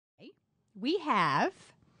we have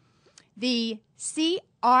the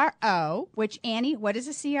CRO, which, Annie, what is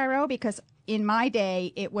a CRO? Because in my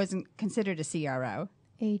day, it wasn't considered a CRO.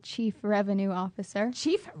 A Chief Revenue Officer.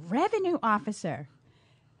 Chief Revenue Officer.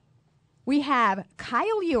 We have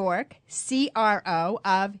Kyle York, CRO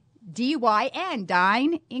of DYN,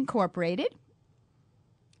 Dyn Incorporated.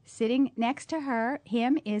 Sitting next to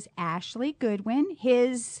him is Ashley Goodwin,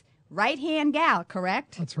 his right-hand gal,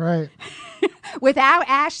 correct? That's right. Without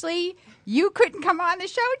Ashley, you couldn't come on the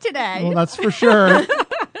show today. Well, that's for sure.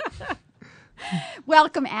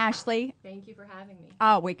 Welcome, Ashley. Thank you for having me.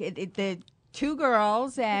 Oh, the two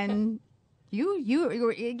girls and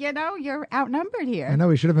you're outnumbered here. I know,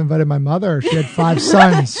 we should have invited my mother. She had 5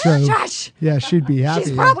 sons. So Shush. yeah, she'd be happy.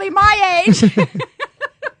 She's probably my age.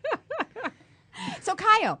 So,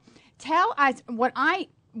 Kyle, tell us what I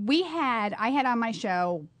had on my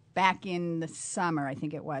show back in the summer, I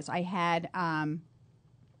think it was. I had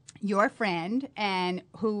your friend and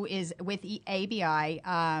who is with ABI,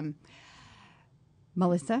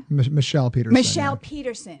 Melissa? Michelle Peterson. Michelle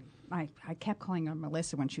Peterson. I kept calling her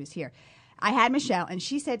Melissa when she was here. I had Michelle, and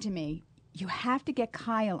she said to me, "You have to get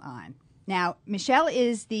Kyle on." Now, Michelle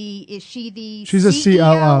is she the She's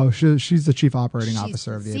CEO? a COO. She's the Chief Operating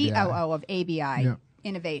Officer of the COO ABI. of ABI Yeah.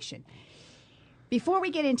 Innovation. Before we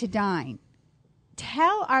get into Dyn,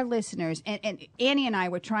 tell our listeners, and Annie and I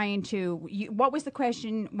were trying to, what was the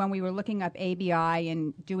question when we were looking up ABI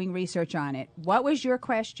and doing research on it? What was your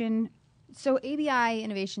question? So ABI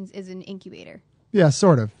Innovations is an incubator. Yeah,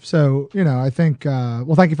 sort of. So, I think,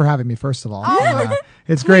 well, thank you for having me, first of all. Oh,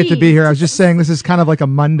 it's great to be here. I was just saying this is kind of like a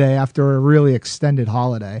Monday after a really extended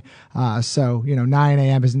holiday. So, 9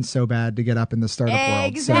 a.m. isn't so bad to get up in the startup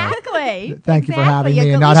world. Exactly. So, thank you for having Exactly.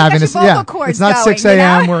 me and At not least you having got us. your vocal cords It's not going, 6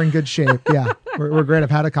 a.m. We're in good shape. Yeah, we're great.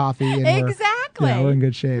 I've had a coffee. And Exactly. we're in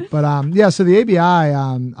good shape. But so the ABI,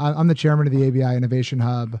 I'm the chairman of the ABI Innovation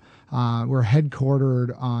Hub. We're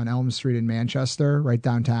headquartered on Elm Street in Manchester, right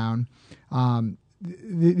downtown.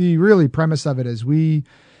 The really premise of it is we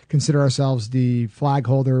consider ourselves the flag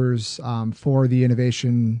holders for the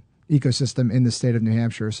innovation ecosystem in the state of New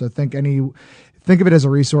Hampshire. So think of it as a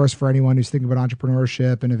resource for anyone who's thinking about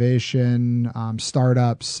entrepreneurship, innovation,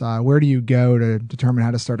 startups. Where do you go to determine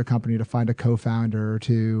how to start a company, to find a co-founder,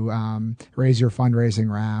 to raise your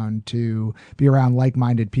fundraising round, to be around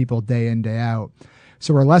like-minded people day in, day out.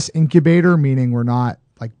 So we're less incubator, meaning we're not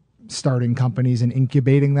starting companies and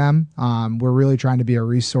incubating them. We're really trying to be a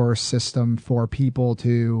resource system for people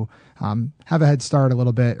to have a head start a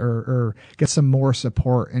little bit or get some more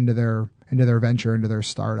support into their venture, into their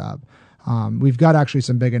startup. We've got actually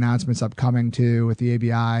some big announcements upcoming too with the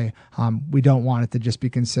ABI. We don't want it to just be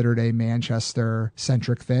considered a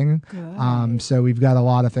Manchester-centric thing. So we've got a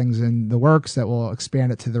lot of things in the works that will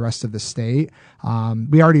expand it to the rest of the state.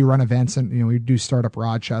 We already run events, and we do Startup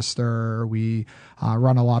Rochester. We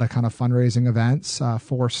run a lot of kind of fundraising events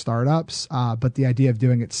for startups. But the idea of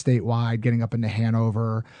doing it statewide, getting up into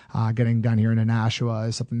Hanover, getting down here into Nashua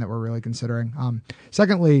is something that we're really considering.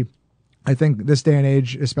 Secondly, I think this day and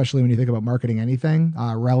age, especially when you think about marketing anything,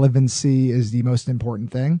 relevancy is the most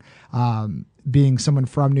important thing. Being someone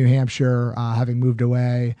from New Hampshire, having moved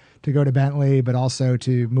away to go to Bentley, but also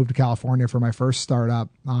to move to California for my first startup,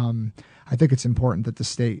 I think it's important that the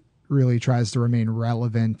state really tries to remain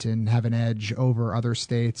relevant and have an edge over other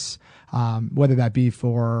states, whether that be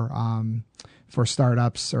for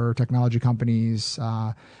startups or technology companies.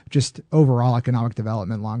 Just overall economic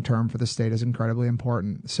development long term for the state is incredibly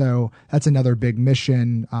important. So that's another big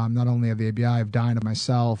mission, not only of the ABI, of Dyn, of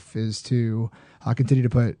myself, is to continue to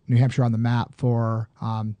put New Hampshire on the map for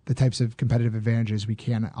the types of competitive advantages we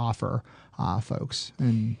can offer folks.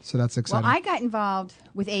 And so that's exciting. Well, I got involved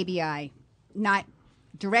with ABI, not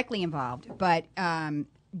directly involved, but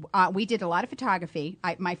we did a lot of photography.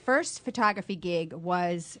 My first photography gig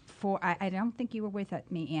was for, I don't think you were with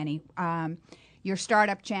me, Annie, your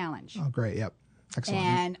Startup Challenge. Oh, great. Yep.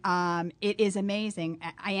 Excellent. And it is amazing.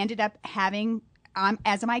 I ended up having,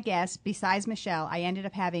 as my guest, besides Michelle, I ended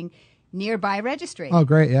up having Nearby Registry. Oh,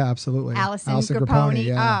 great. Yeah, absolutely. Allison Grapponi, Grapponi.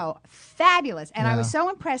 yeah. Oh, fabulous. And I Yeah. was so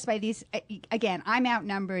impressed by these. Again, I'm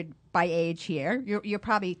outnumbered by age here. You're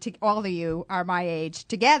probably, all of you are my age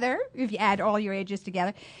together, if you add all your ages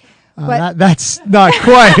together. But that's not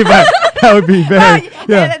quite, but that would be very.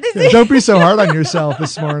 Yeah. Don't be so hard on yourself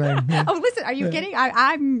this morning. Yeah. Oh, listen, are you kidding?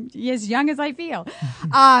 I'm as young as I feel.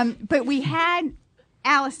 But we had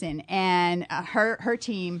Allison and her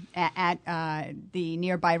team at the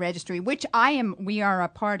Nearby Registry, which we are a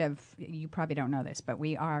part of. You probably don't know this, but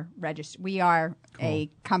we are cool. A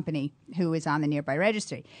company who is on the Nearby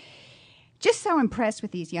Registry. Just so impressed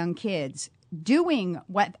with these young kids. doing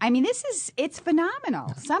what I mean. It's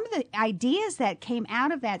phenomenal. Some of the ideas that came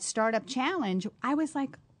out of that startup challenge, I was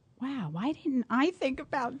like, wow, why didn't I think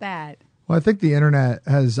about that? Well, I think the internet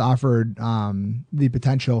has offered the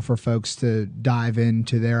potential for folks to dive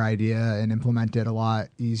into their idea and implement it a lot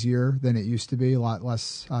easier than it used to be, a lot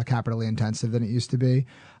less capitally intensive than it used to be.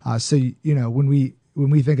 So, when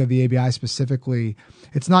we think of the ABI specifically,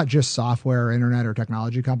 it's not just software, or internet, or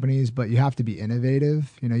technology companies, but you have to be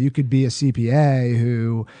innovative. You could be a CPA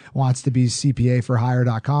who wants to be CPA for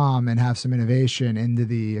hire.com and have some innovation into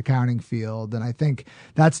the accounting field. And I think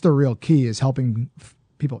that's the real key, is helping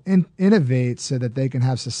people innovate so that they can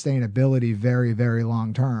have sustainability very, very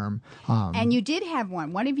long term. And you did have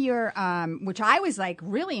one of your, which I was like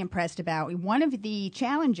really impressed about. One of the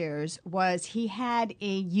challengers was he had a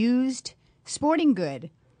used sporting good.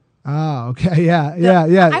 Oh, okay. Yeah.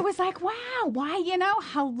 I was like, wow, why,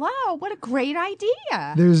 hello, what a great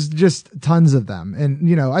idea. There's just tons of them.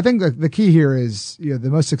 And, I think the key here is, the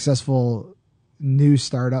most successful new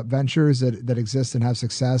startup ventures that exist and have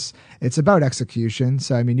success, it's about execution.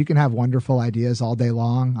 So, you can have wonderful ideas all day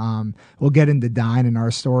long. We'll get into Dyn in our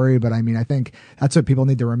story, but I think that's what people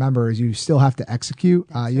need to remember, is you still have to execute.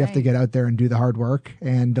 You have to get out there and do the hard work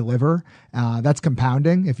and deliver. That's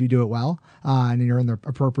compounding if you do it well, and you're in the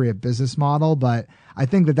appropriate business model. But I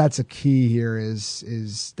think that's a key here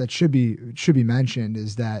is that should be mentioned,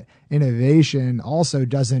 is that innovation also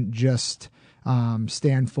doesn't just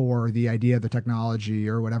stand for the idea of the technology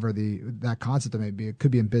or whatever that concept may be. It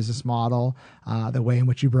could be in business model, the way in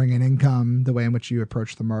which you bring in income, the way in which you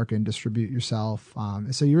approach the market and distribute yourself.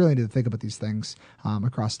 So you really need to think about these things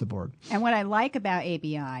across the board. And what I like about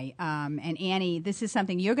ABI, and Annie, this is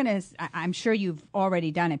something I'm sure you've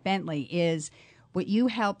already done at Bentley, is what you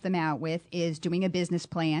help them out with is doing a business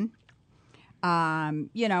plan,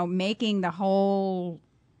 making the whole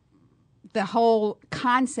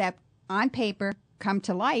concept on paper come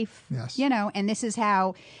to life. Yes. And this is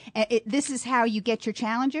how you get your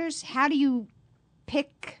challengers. How do you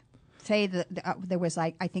pick, say, there was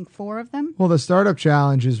I think 4 of them? Well, the Startup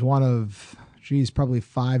Challenge is one of, probably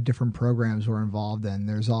 5 different programs we're involved in.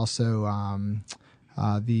 There's also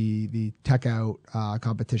the Tech Out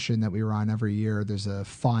competition that we run every year. There's a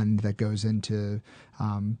fund that goes into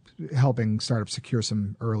helping startups secure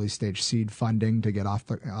some early stage seed funding to get off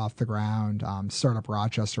the ground. Startup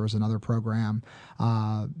Rochester is another program.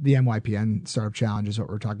 The NYPN Startup Challenge is what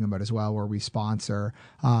we're talking about as well, where we sponsor.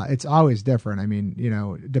 It's always different.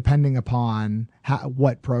 Depending upon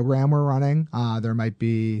what program we're running, there might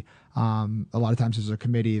be a lot of times there's a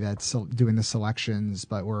committee that's doing the selections,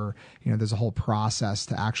 but there's a whole process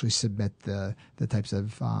to actually submit the types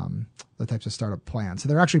of startup plans. So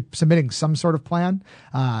they're actually submitting some sort of plan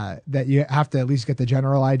that you have to at least get the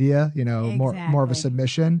general idea, Exactly. more of a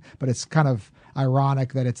submission. But it's kind of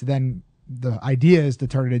ironic that it's then the idea is to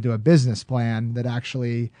turn it into a business plan that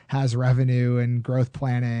actually has revenue and growth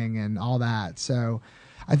planning and all that. So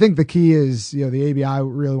I think the key is, the ABI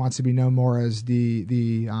really wants to be known more as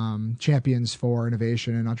the champions for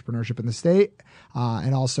innovation and entrepreneurship in the state,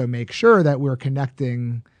 and also make sure that we're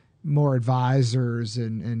connecting more advisors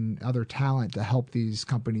and other talent to help these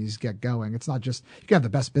companies get going. It's not just, you can have the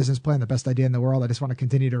best business plan, the best idea in the world. I just want to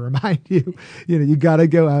continue to remind you, you got to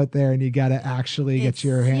go out there and you got to actually get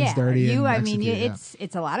your hands dirty.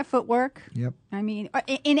 It's a lot of footwork. Yep.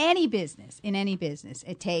 In any business,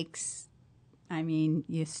 it takes,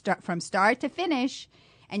 you start from start to finish,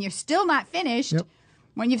 and you're still not finished. Yep.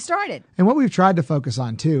 When you've started. And what we've tried to focus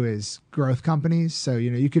on too is growth companies. So,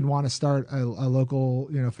 you could want to start a local,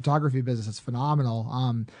 photography business. It's phenomenal.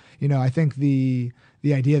 I think the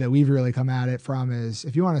idea that we've really come at it from is,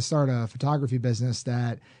 if you want to start a photography business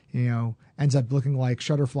that, ends up looking like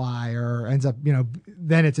Shutterfly, or ends up,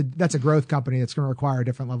 then that's a growth company that's going to require a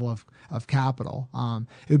different level of capital.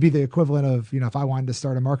 It would be the equivalent of, if I wanted to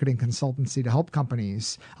start a marketing consultancy to help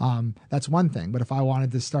companies, that's one thing. But if I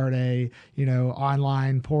wanted to start a,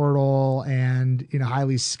 online portal and,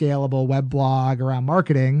 highly scalable web blog around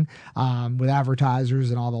marketing, with advertisers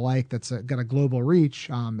and all the like, that's got a global reach,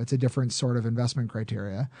 it's a different sort of investment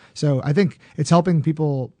criteria. So I think it's helping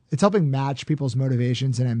match people's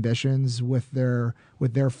motivations and ambitions with their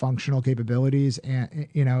functional capabilities, and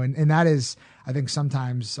that is, I think,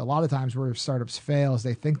 a lot of times where startups fail is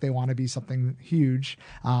they think they want to be something huge,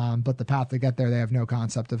 but the path to get there, they have no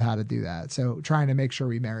concept of how to do that. So trying to make sure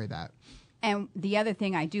we marry that. And the other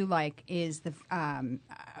thing I do like is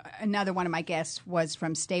another one of my guests was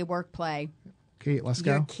from Stay Work Play. Kate, let's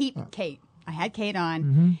go. Kate. I had Kate on.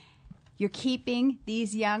 Mm-hmm. You're keeping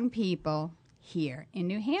these young people here in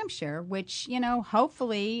New Hampshire, which,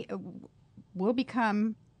 hopefully will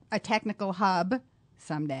become a technical hub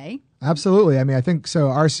someday. Absolutely. I mean, I think so.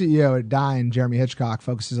 Our CEO at Dyn, Jeremy Hitchcock,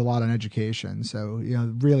 focuses a lot on education. So,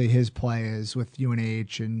 really his play is with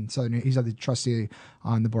UNH and Southern. He's the trustee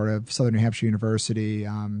on the board of Southern New Hampshire University,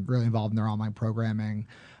 really involved in their online programming.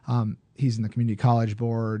 He's in the community college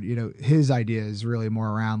board. His idea is really more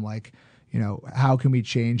around like, how can we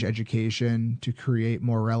change education to create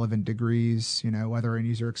more relevant degrees, whether in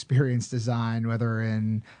user experience design, whether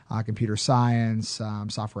in computer science,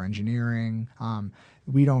 software engineering.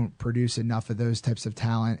 We don't produce enough of those types of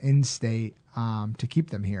talent in state to keep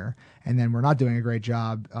them here. And then we're not doing a great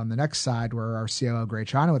job on the next side where our COO, Gray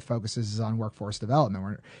Chynoweth, focuses is on workforce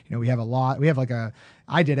development. We have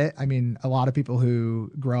I did it. I mean, a lot of people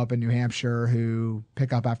who grow up in New Hampshire who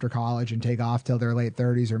pick up after college and take off till their late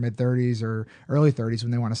 30s or mid 30s or early 30s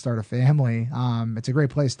when they want to start a family. It's a great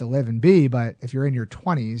place to live and be, but if you're in your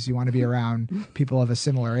 20s, you want to be around people of a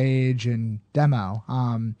similar age and demo.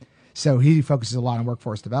 So he focuses a lot on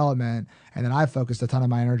workforce development. And then I've focused a ton of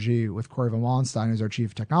my energy with Corey Van Wallenstein, who's our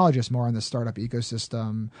chief technologist, more on the startup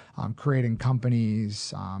ecosystem, creating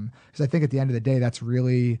companies. Because I think at the end of the day, that's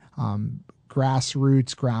really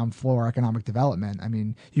grassroots, ground floor economic development. I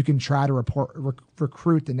mean, you can try to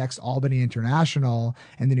recruit the next Albany International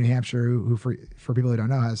in the New Hampshire, who for people who don't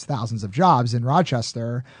know, has thousands of jobs in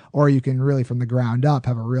Rochester, or you can really from the ground up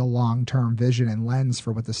have a real long-term vision and lens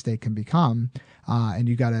for what the state can become. And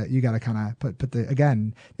you gotta kind of put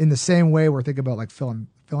again, in the same way we're thinking about like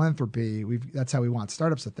philanthropy, that's how we want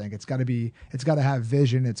startups to think. It's got to have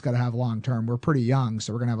vision. It's got to have long term. We're pretty young,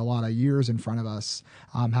 so we're going to have a lot of years in front of us.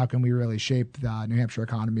 How can we really shape the New Hampshire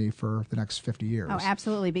economy for the next 50 years? Oh,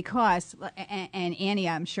 absolutely. Because, and Annie,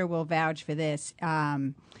 I'm sure will vouch for this.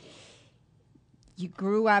 You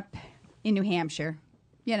grew up in New Hampshire.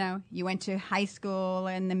 You went to high school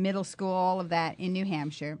and the middle school, all of that in New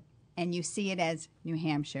Hampshire, and you see it as New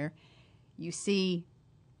Hampshire. You see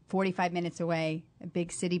 45 minutes away, a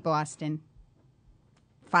big city, Boston.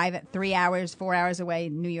 4 hours away,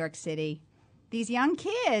 New York City. These young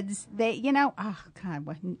kids, oh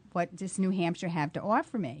God, what does New Hampshire have to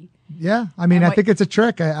offer me? Yeah, I mean, I think it's a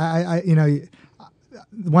trick. One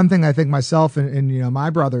thing I think myself and my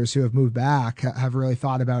brothers who have moved back have really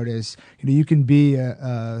thought about is, you can be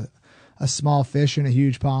a small fish in a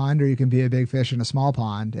huge pond, or you can be a big fish in a small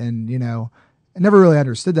pond, and I never really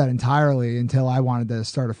understood that entirely until I wanted to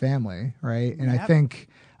start a family, right? And yep. I think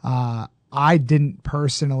I didn't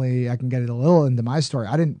personally, I can get it a little into my story,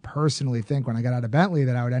 I didn't personally think when I got out of Bentley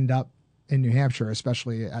that I would end up in New Hampshire,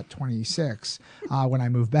 especially at 26 when I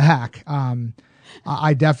moved back.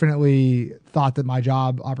 I definitely thought that my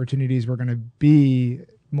job opportunities were going to be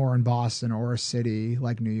more in Boston or a city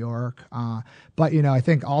like New York. But, I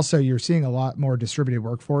think also you're seeing a lot more distributed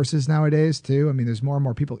workforces nowadays too. I mean, there's more and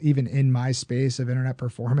more people even in my space of internet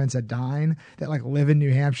performance at Dyn that like live in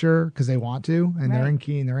New Hampshire because they want to, and they're in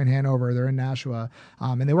Keene, they're in Hanover, they're in Nashua,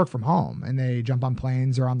 and they work from home and they jump on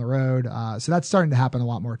planes or on the road. So that's starting to happen a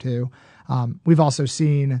lot more too. We've also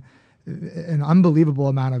seen an unbelievable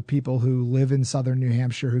amount of people who live in southern New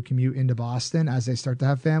Hampshire who commute into Boston as they start to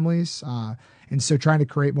have families. And so trying to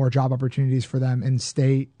create more job opportunities for them in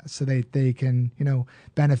state so they can,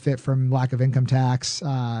 benefit from lack of income tax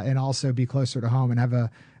and also be closer to home and have a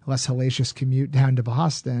less hellacious commute down to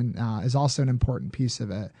Boston is also an important piece of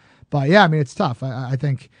it. But yeah, I mean, it's tough. I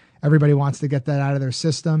think everybody wants to get that out of their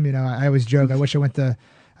system. I always joke, I wish I went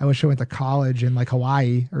to college in like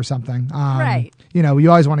Hawaii or something. Right. You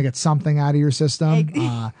always want to get something out of your system.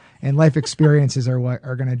 And life experiences are what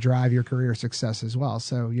are going to drive your career success as well.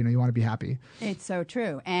 So, you want to be happy. It's so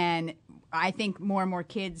true. And I think more and more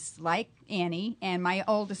kids like Annie and my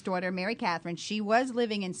oldest daughter, Mary Catherine, she was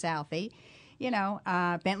living in Southie,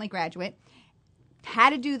 Bentley graduate,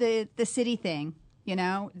 had to do the city thing,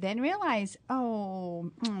 then realize,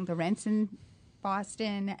 the rents in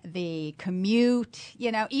Boston, the commute,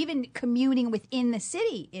 even commuting within the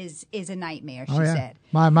city is a nightmare, she said.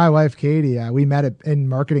 My wife, Katie, we met in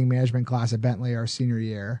marketing management class at Bentley our senior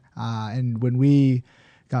year. And when we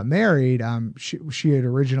got married, she had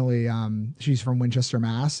originally, she's from Winchester,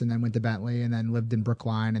 Mass, and then went to Bentley and then lived in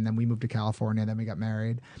Brookline. And then we moved to California, then we got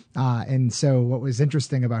married. And so what was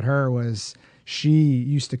interesting about her was she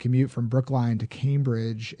used to commute from Brookline to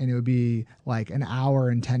Cambridge, and it would be like an hour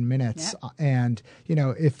and 10 minutes. Yep. And,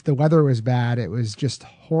 if the weather was bad, it was just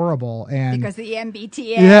horrible. And because the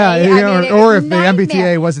MBTA. Yeah, or if nightmare. The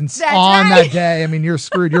MBTA wasn't that day, I mean, you're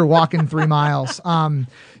screwed. You're walking 3 miles. So,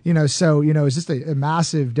 it's just a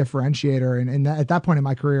massive differentiator. And at that point in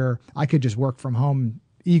my career, I could just work from home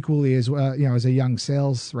equally as well, as a young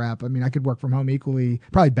sales rep. I mean, I could work from home equally,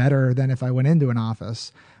 probably better than if I went into an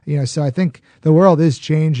office. So I think the world is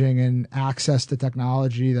changing, and access to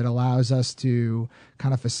technology that allows us to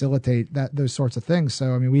kind of facilitate those sorts of things.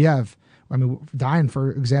 So, Dyn,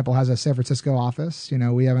 for example, has a San Francisco office.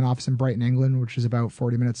 We have an office in Brighton, England, which is about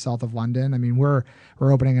 40 minutes south of London. I mean, we're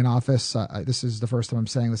opening an office. This is the first time I'm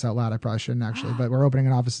saying this out loud. I probably shouldn't actually, but we're opening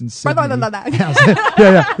an office in Sydney.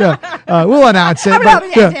 Yeah. We'll announce it.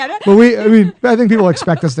 I think people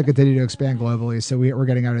expect us to continue to expand globally. So we're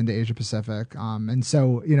getting out into Asia Pacific. And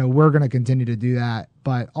so, we're going to continue to do that,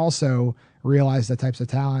 but also realize that types of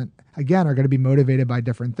talent, again, are going to be motivated by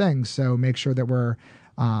different things. So make sure that we're,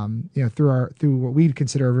 through what we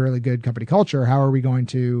consider a really good company culture, how are we going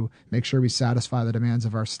to make sure we satisfy the demands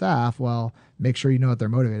of our staff? Well, make sure you know what they're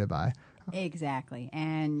motivated by. Exactly.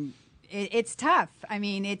 And it's tough. I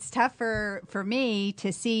mean, it's tough for me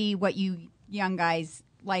to see what you young guys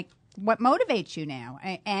like, what motivates you now.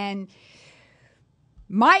 And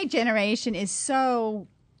my generation is so,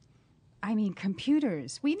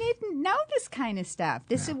 computers. We didn't know this kind of stuff.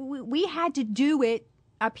 We had to do it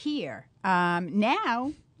up here.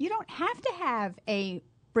 Now you don't have to have a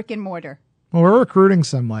brick and mortar. Well, we're recruiting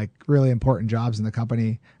some really important jobs in the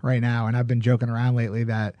company right now, and I've been joking around lately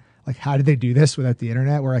that how did they do this without the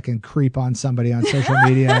internet, where I can creep on somebody on social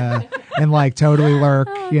media and totally lurk,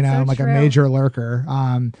 a major lurker.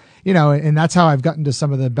 And that's how I've gotten to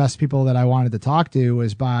some of the best people that I wanted to talk to,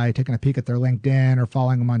 was by taking a peek at their LinkedIn or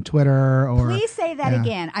following them on Twitter. Or please say that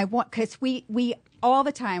again. Because we all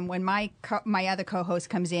the time when my other co-host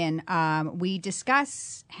comes in, we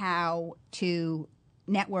discuss how to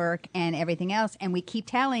network and everything else, and we keep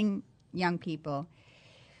telling young people,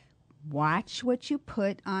 watch what you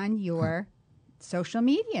put on your social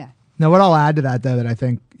media. Now, what I'll add to that, though, that I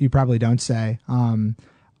think you probably don't say,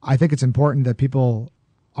 I think it's important that people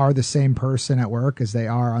are the same person at work as they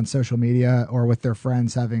are on social media or with their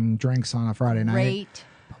friends having drinks on a Friday night. Great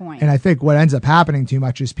point. And I think what ends up happening too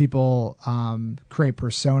much is people create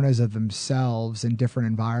personas of themselves in different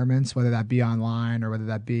environments, whether that be online or whether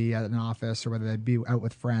that be at an office or whether that be out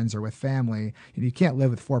with friends or with family. You can't live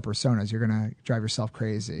with 4 personas. You're going to drive yourself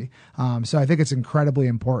crazy. So I think it's incredibly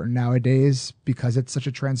important nowadays, because it's such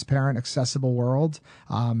a transparent, accessible world,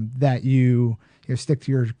 that you stick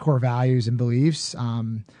to your core values and beliefs.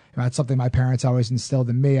 That's something my parents always instilled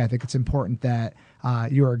in me. I think it's important that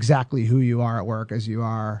you are exactly who you are at work as you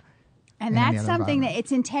are. And that's something that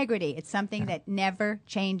it's integrity. It's something that never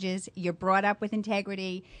changes. You're brought up with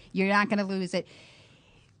integrity. You're not going to lose it.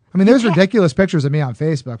 There's ridiculous pictures of me on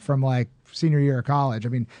Facebook from senior year of college.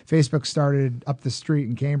 Facebook started up the street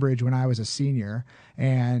in Cambridge when I was a senior.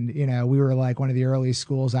 And, we were one of the early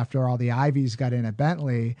schools after all the Ivies got in at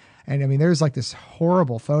Bentley. And there's this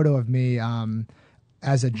horrible photo of me,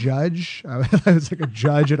 as a judge. I was a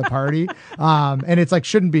judge at a party. And it's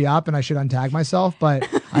shouldn't be up and I should untag myself. But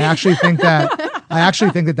I actually think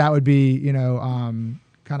that would be, kind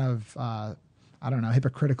of,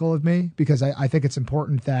 hypocritical of me, because I think it's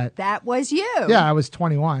important that was you. Yeah, I was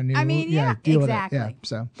 21. Exactly. With it. Yeah,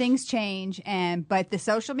 so things change, but the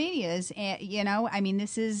social medias,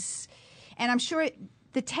 this is, and I'm sure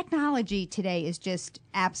the technology today is just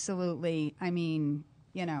absolutely.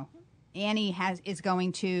 Annie is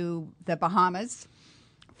going to the Bahamas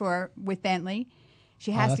with Bentley.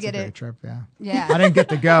 She has to get a great trip. Yeah. I didn't get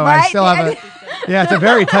to go. Right? I still have it's a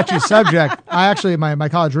very touchy subject. I actually, my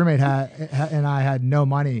college roommate and I had no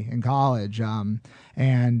money in college.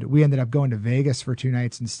 And we ended up going to Vegas for 2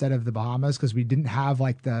 nights instead of the Bahamas, because we didn't have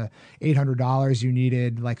the $800 you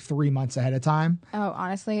needed 3 months ahead of time. Oh,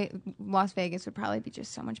 honestly, Las Vegas would probably be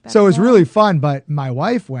just so much better. So it was really fun, but my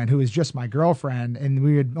wife went, who was just my girlfriend, and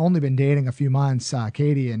we had only been dating a few months,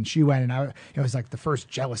 Katie, and she went, and it was the first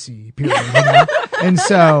jealousy period. And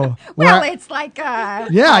so, it's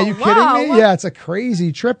yeah, are you kidding me? Yeah, it's a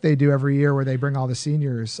crazy trip they do every year where they bring all the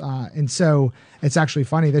seniors. And so it's actually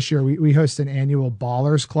funny. This year we host an annual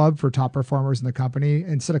Ballers Club for top performers in the company.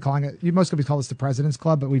 Instead of calling it, most companies call this the President's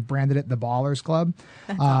Club, but we've branded it the Ballers Club.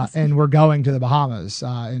 Awesome. And we're going to the Bahamas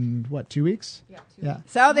in 2 weeks? Yeah.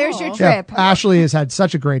 So there's your trip. Yeah. Ashley has had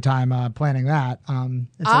such a great time planning that.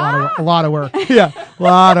 It's a lot of work. Yeah, a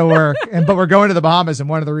lot of work. But we're going to the Bahamas, and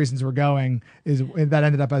one of the reasons we're going is that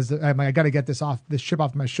ended up as I got to get this ship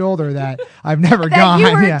off my shoulder that I've never gone.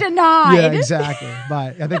 You were denied. Yeah, exactly.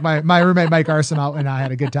 But I think my roommate Mike Arsenal and I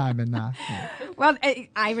had a good time. And well,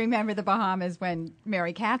 I remember the Bahamas when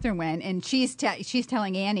Mary Catherine went, and she's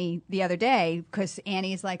telling Annie the other day, because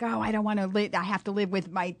Annie's like, oh, I don't want to live. I have to live with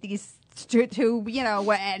these two,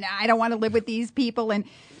 and I don't want to live with these people. And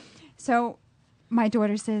so my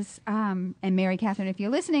daughter says, and Mary Catherine, if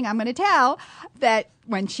you're listening, I'm going to tell that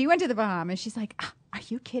when she went to the Bahamas, she's like, are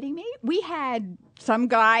you kidding me? We had some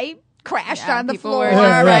guy crashed on the people floor. were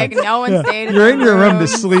just like, no one stayed in You're their in your room to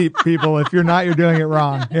rooms. sleep, people. If you're not, you're doing it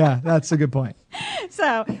wrong. Yeah, that's a good point.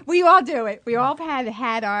 So we all do it. We all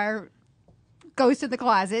had our ghost in the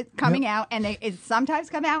closet coming out, and it sometimes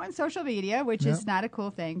come out on social media, which is not a cool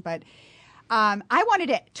thing. But I wanted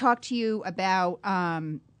to talk to you about.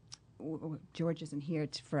 George isn't here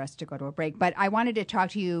for us to go to a break, but I wanted to talk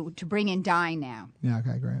to you to bring in Dyn now. Yeah.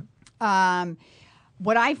 Okay. Great.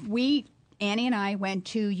 Annie and I went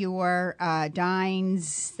to your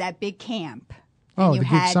Dyn's that big camp. Oh, you the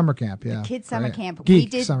had Geek Summer Camp. Yeah. the kids summer Great. camp. Geek We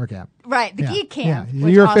did, Summer Camp. Right, the Yeah. Geek Camp. Yeah.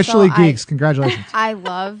 which You're also officially I- geeks. Congratulations. I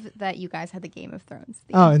love that you guys had the Game of Thrones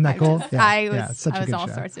theme. Oh, isn't that cool? Yeah. I Yeah, it's such a was good all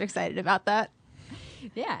show. sorts of excited about that.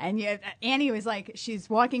 Yeah, and Annie was like, she's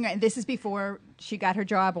walking around. This is before she got her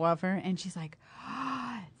job offer, and she's like,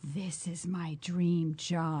 this is my dream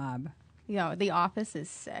job. You know, the office is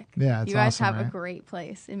sick. Yeah, it's you guys awesome, have right? a great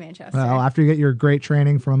place in Manchester. Well, after you get your great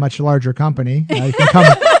training from a much larger company, you can come.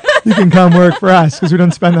 You can come work for us because we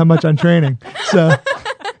don't spend that much on training. So,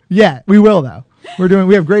 yeah, we will though.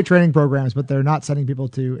 We have great training programs, but they're not sending people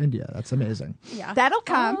to India. That's amazing. yeah, That'll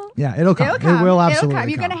come. Yeah, it'll come. It'll come. It will absolutely It'll come.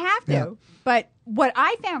 You're come. going to have to. Yeah. But what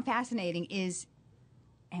I found fascinating is,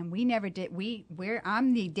 and we never did. We're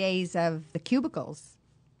on the days of the cubicles.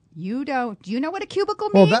 You don't. Do you know what a cubicle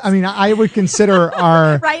Well, means? I would consider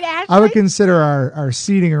our Right, Ashley? I would consider our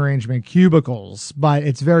seating arrangement cubicles, but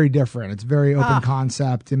it's very different. It's very open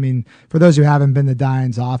concept. I mean, for those who haven't been to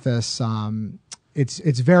Dyn's office,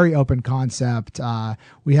 it's very open concept.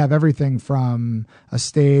 We have everything from a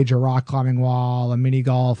stage, a rock climbing wall, a mini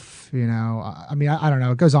golf. I don't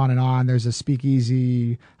know. It goes on and on. There's a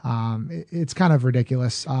speakeasy. It's kind of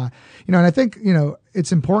ridiculous. And I think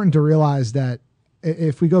it's important to realize that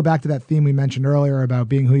if we go back to that theme we mentioned earlier about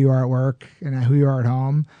being who you are at work and who you are at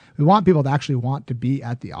home, we want people to actually want to be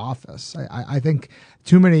at the office. I think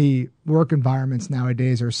too many work environments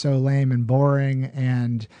nowadays are so lame and boring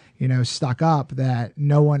and stuck up that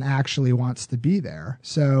no one actually wants to be there.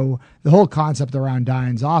 So the whole concept around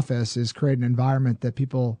Dyn's office is create an environment that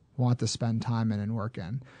people want to spend time in and work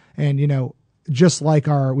in. And just like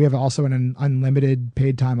we have also an unlimited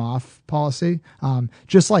paid time off policy.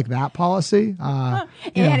 Just like that policy,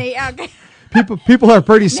 Annie, people are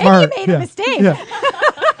pretty smart. maybe you made a mistake. Yeah.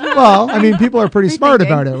 Well, I mean, people are pretty smart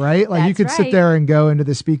about it, right? Like you That's could sit right. there and go into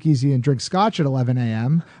the speakeasy and drink scotch at 11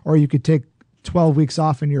 a.m., or you could take 12 weeks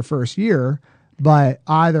off in your first year. But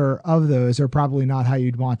either of those are probably not how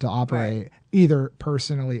you'd want to operate, either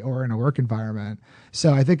personally or in a work environment.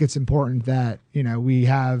 So I think it's important that we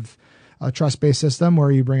have a trust-based system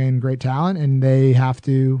where you bring in great talent and they have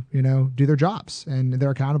to, do their jobs and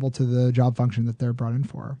they're accountable to the job function that they're brought in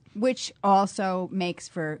for. which also makes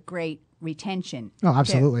for great retention. Oh,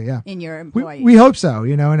 absolutely, yeah. In your employees. We hope so,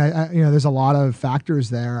 and I there's a lot of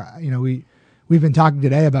factors there. We've been talking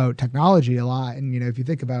today about technology a lot, and if you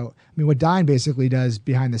think about, what Dyn basically does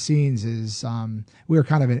behind the scenes is we're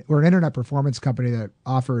an internet performance company that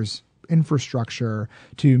offers infrastructure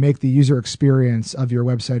to make the user experience of your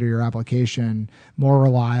website or your application more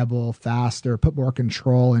reliable, faster, put more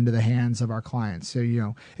control into the hands of our clients. So,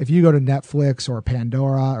 if you go to Netflix or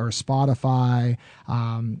Pandora or Spotify,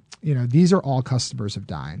 these are all customers of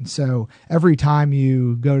Dyn. So every time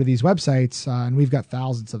you go to these websites, and we've got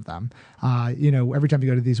thousands of them, every time you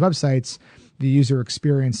go to these websites, the user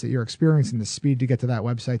experience that you're experiencing, the speed to get to that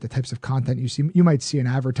website, the types of content you see. You might see an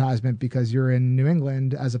advertisement because you're in New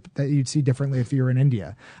England that you'd see differently if you were in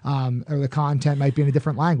India, or the content might be in a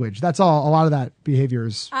different language. That's all. A lot of that behavior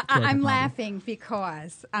is. I'm laughing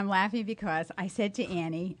because I said to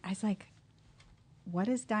Annie, I was like, what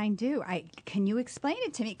does Dyn do? Can you explain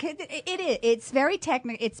it to me? 'Cause it's very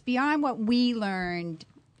technical. It's beyond what we learned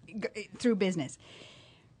through business.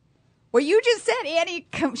 What you just said, Annie,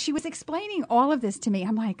 she was explaining all of this to me.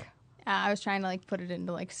 I'm like, I was trying to put it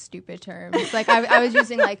into stupid terms. I was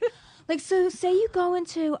using so say you go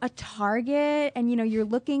into a Target and you're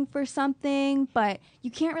looking for something, but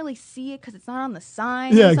you can't really see it because it's not on the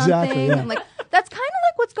sign. Yeah, or something. exactly, yeah. And that's kind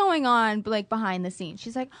of what's going on, behind the scenes.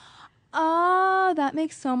 She's like, oh, that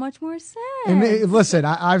makes so much more sense. And listen,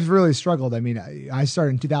 I've really struggled. I started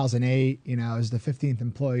in 2008. I was the 15th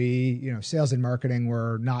employee. Sales and marketing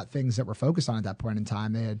were not things that were focused on at that point in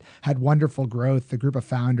time. They had wonderful growth. The group of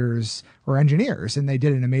founders were engineers, and they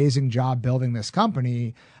did an amazing job building this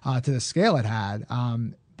company to the scale it had.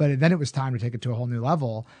 But then it was time to take it to a whole new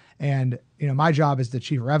level. And, my job as the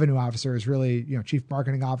chief revenue officer is really, chief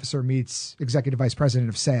marketing officer meets executive vice president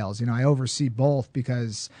of sales. I oversee both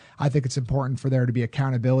because I think it's important for there to be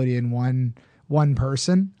accountability in one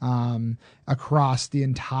person across the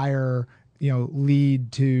entire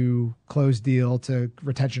lead to close deal to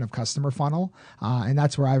retention of customer funnel. And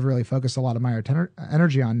that's where I've really focused a lot of my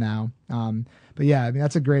energy on now. But yeah,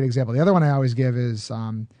 that's a great example. The other one I always give is,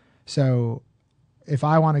 so if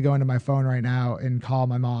I want to go into my phone right now and call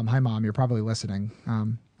my mom, hi mom, you're probably listening.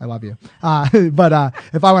 I love you. But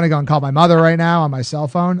if I want to go and call my mother right now on my cell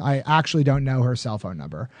phone, I actually don't know her cell phone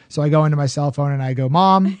number. So I go into my cell phone and I go,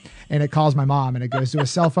 mom, and it calls my mom, and it goes to a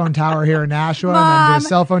cell phone tower here in Nashua, and then to a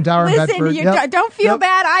cell phone tower in Bedford. Don't feel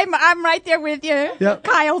bad. I'm right there with you. Yep.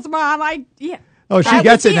 Kyle's mom. Oh, she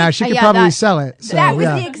gets it now. She could probably sell it. So, that was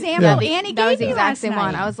the example Annie that was gave the me exact last same night.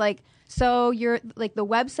 one. I was like, so you're like the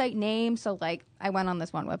website name. So like I went on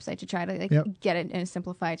this one website to try to get it in a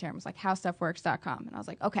simplified term. It's like howstuffworks.com. And I was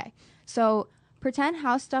like, okay, so pretend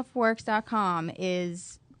howstuffworks.com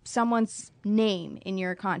is someone's name in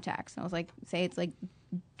your contacts. And I was like, say it's like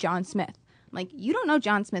John Smith. I'm like, you don't know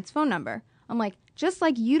John Smith's phone number. I'm like, just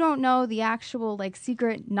like you don't know the actual like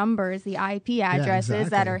secret numbers, the IP addresses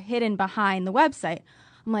that are hidden behind the website.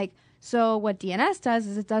 I'm like, so what DNS does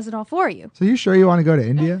is it does it all for you. So you sure you want to go to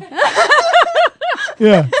India?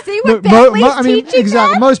 Yeah. See what Bentley's teaching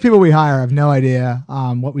exactly. us? Most people we hire have no idea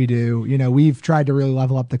what we do. We've tried to really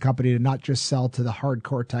level up the company to not just sell to the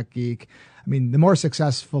hardcore tech geek. The more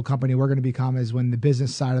successful company we're going to become is when the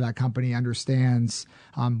business side of that company understands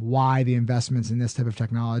why the investments in this type of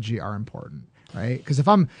technology are important. Right. Because if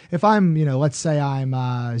I'm, let's say I'm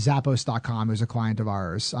Zappos.com, who's a client of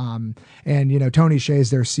ours, and, Tony Hsieh's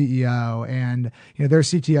their CEO, and, their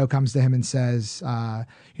CTO comes to him and says,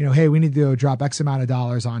 hey, we need to drop X amount of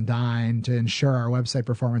dollars on Dyn to ensure our website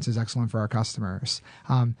performance is excellent for our customers.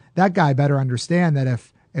 That guy better understand that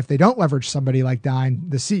if they don't leverage somebody like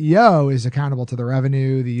Dyn, the CEO is accountable to the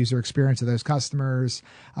revenue, the user experience of those customers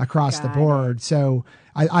across the board. So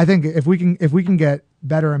I think if we can get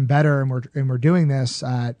better and better, and we're doing this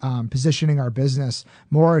at positioning our business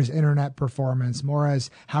more as internet performance, more as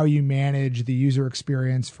how you manage the user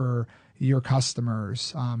experience for your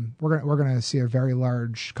customers. We're gonna see a very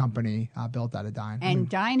large company built out of Dyn. And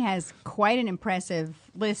Dyn has quite an impressive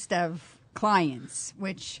list of clients.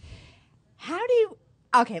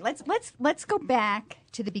 Okay, let's go back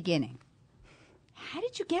to the beginning. How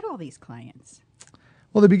did you get all these clients?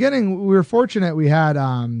 Well, the beginning, we were fortunate. We had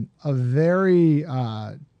a very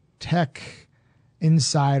tech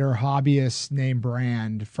insider hobbyist name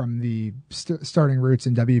brand from the starting roots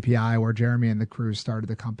in WPI, where Jeremy and the crew started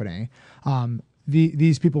the company.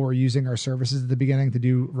 These people were using our services at the beginning to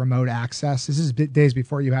do remote access. This is days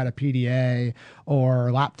before you had a PDA or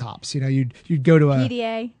laptops. You'd go to a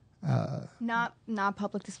PDA. Not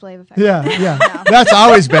public display of effects. Yeah. No. That's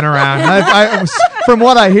always been around. From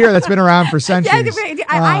what I hear, that's been around for centuries.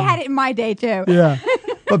 I had it in my day too. Yeah.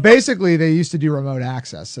 But basically, they used to do remote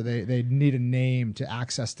access. So they need a name to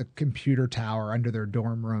access the computer tower under their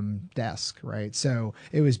dorm room desk, right? So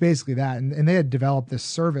it was basically that. And they had developed this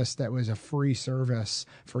service that was a free service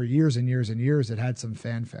for years and years and years. It had some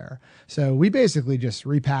fanfare. So we basically just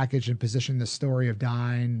repackaged and positioned the story of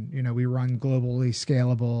Dyn. We run globally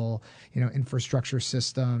scalable, infrastructure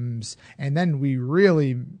systems. And then we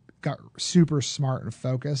really got super smart and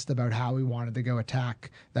focused about how we wanted to go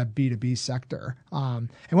attack that B2B sector. And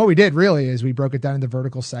what we did really is we broke it down into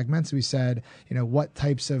vertical segments. We said, what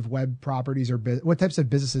types of web properties or what types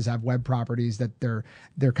of businesses have web properties that they're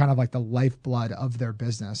kind of like the lifeblood of their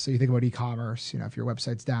business. So you think about e-commerce, if your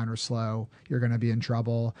website's down or slow, you're going to be in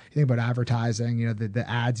trouble. You think about advertising, the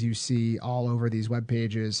ads you see all over these web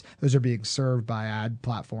pages, those are being served by ad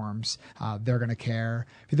platforms. They're going to care.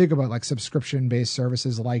 If you think about like subscription-based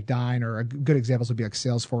services like Dyn, or a good examples would be like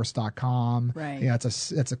Salesforce.com. Right. It's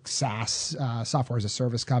a SaaS, software as a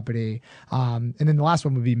service company. And then the last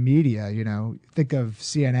one would be media. Think of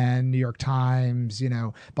CNN, New York Times,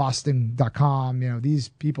 Boston.com. These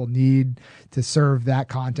people need to serve that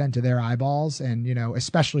content to their eyeballs, and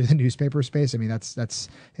especially the newspaper space. It's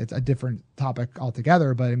a different topic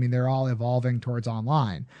altogether, but they're all evolving towards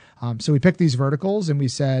online. So we picked these verticals and we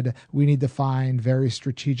said we need to find very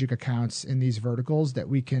strategic accounts in these verticals that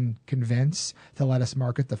we can convince to let us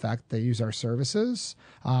market the fact they use our services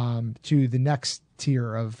to the next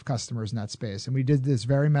tier of customers in that space. And we did this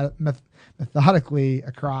very methodically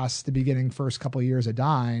across the beginning first couple of years of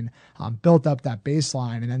Dyn, built up that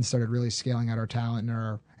baseline, and then started really scaling out our talent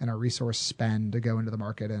and our resource spend to go into the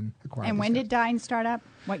market and acquire. And when did Dyn start up?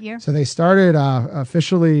 What year? So they started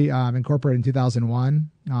officially incorporated in 2001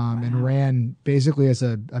 and ran basically as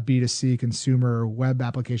a B2C consumer web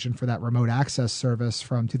application for that remote access service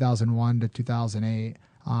from 2001 to 2008.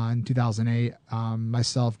 In 2008,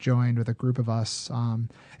 myself joined with a group of us.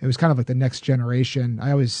 It was kind of like the next generation.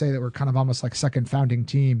 I always say that we're kind of almost like second founding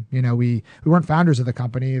team. You know, we weren't founders of the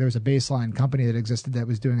company. There was a baseline company that existed that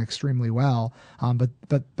was doing extremely well.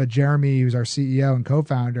 But Jeremy, who's our CEO and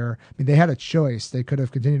co-founder, I mean, they had a choice. They could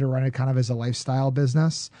have continued to run it kind of as a lifestyle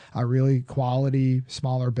business, a really quality,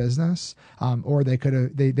 smaller business, or they could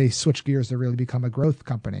have they switched gears to really become a growth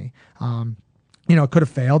company. You know, it could have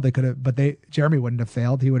failed. They could have, but Jeremy wouldn't have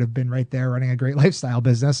failed. He would have been right there running a great lifestyle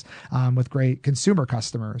business with great consumer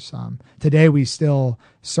customers. Today, we still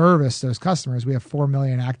service those customers. We have 4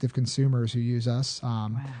 million active consumers who use us.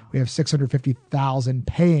 We have 650,000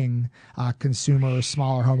 paying consumers,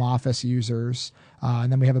 smaller home office users.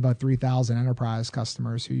 And then we have about 3,000 enterprise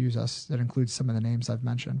customers who use us. That includes some of the names I've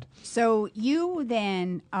mentioned. So you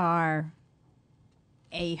then are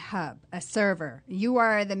a hub, a server. You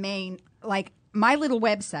are the main, like, my little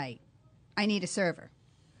website, I need a server.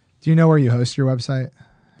 Do you know where you host your website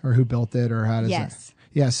or who built it or how does Yes. it?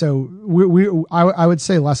 Yeah. So I would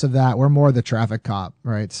say less of that. We're more the traffic cop,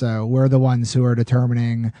 right? So we're the ones who are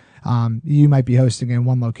determining, you might be hosting in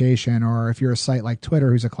one location, or if you're a site like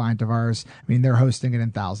Twitter, who's a client of ours, I mean, they're hosting it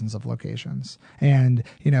in thousands of locations. And,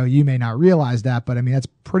 you know, you may not realize that, but I mean, that's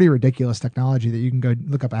pretty ridiculous technology that you can go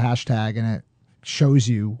look up a hashtag and it shows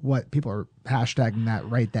you what people are hashtagging that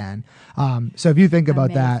right then. So if you think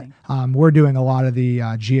about that, we're doing a lot of the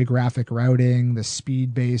geographic routing, the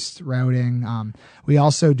speed-based routing. We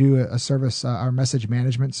also do a service, our message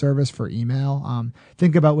management service for email.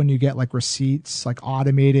 Think about when you get like receipts, like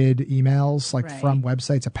automated emails, like from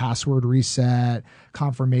websites, a password reset,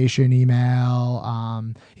 confirmation email,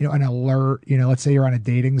 you know, an alert. You know, let's say you're on a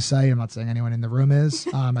dating site. I'm not saying anyone in the room is.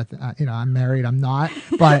 You know, I'm married. I'm not,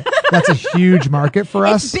 but that's a huge market for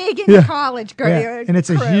us. It's big in college, girl. Yeah. And it's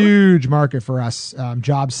a huge market for us.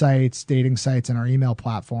 Job sites, dating sites, and our email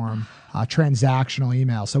platform, transactional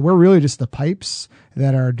email. So we're really just the pipes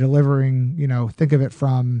that are delivering, you know, think of it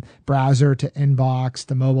from browser to inbox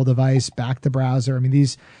to mobile device, back to browser. I mean,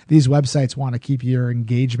 these websites want to keep your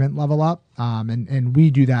engagement level up. And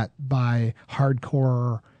we do that by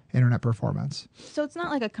hardcore internet performance. So it's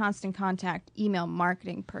not like a constant contact email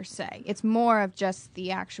marketing per se. It's more of just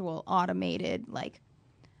the actual automated, like,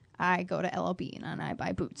 I go to LL Bean and I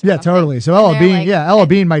buy boots. Yeah, totally. So LL Bean, LL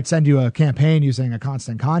Bean might send you a campaign using a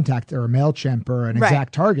constant contact or a MailChimp or an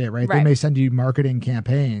exact target, right? They may send you marketing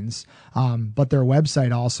campaigns, but their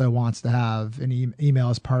website also wants to have an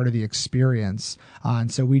email as part of the experience.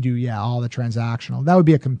 And so we do, all the transactional. That would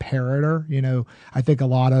be a comparator. You know, I think a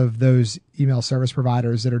lot of those email service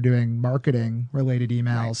providers that are doing marketing related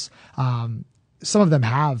emails, some of them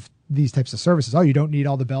have these types of services. Oh, you don't need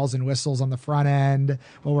all the bells and whistles on the front end.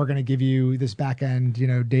 Well, we're going to give you this back end, you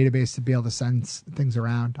know, database to be able to send things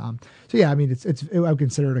around. So yeah, I mean, I would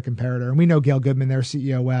consider it a comparator. And we know Gail Goodman, their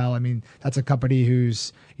CEO, well. I mean, that's a company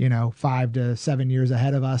who's, you know, 5 to 7 years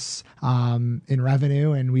ahead of us in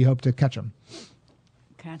revenue, and we hope to catch them.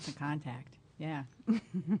 Constant contact. Yeah.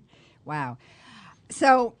 Wow.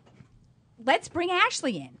 So let's bring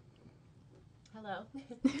Ashley in. Hello.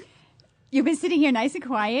 You've been sitting here nice and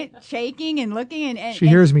quiet, shaking and looking. And she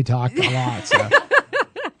hears me talk a lot. So.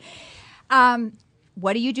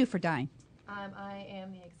 What do you do for Dyn? I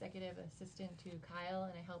am the executive assistant to Kyle,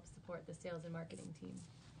 and I help support the sales and marketing team.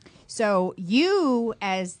 So you,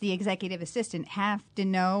 as the executive assistant, have to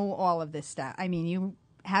know all of this stuff. I mean, you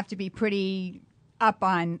have to be pretty up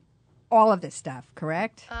on all of this stuff,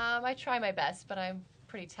 correct? I try my best, but I'm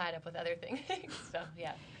pretty tied up with other things. So,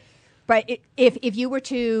 yeah. But if you were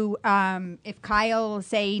to, if Kyle,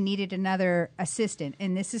 say, needed another assistant,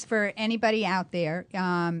 and this is for anybody out there,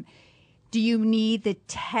 do you need the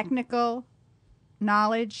technical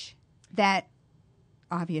knowledge that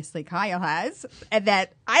obviously Kyle has and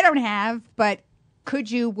that I don't have, but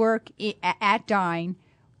could you work at Dyn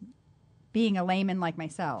being a layman like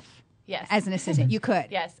myself? Yes. As an assistant? You could?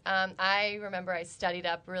 Yes. I remember I studied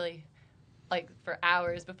up really for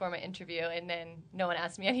hours before my interview, and then no one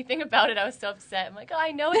asked me anything about it. I was so upset. I'm like, oh,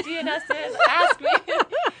 I know what DNS is. Ask me.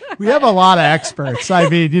 We have a lot of experts. I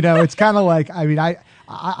mean, you know, it's kind of like, I mean,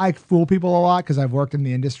 I fool people a lot because I've worked in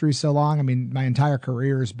the industry so long. I mean, my entire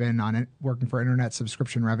career has been on it, working for internet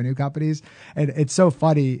subscription revenue companies. And it's so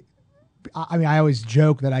funny. I mean, I always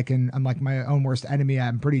joke that I'm like my own worst enemy.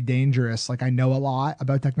 I'm pretty dangerous. Like, I know a lot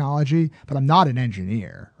about technology, but I'm not an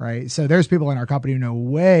engineer, right? So there's people in our company who know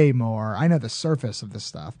way more. I know the surface of this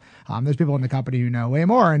stuff. There's people in the company who know way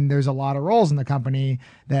more, and there's a lot of roles in the company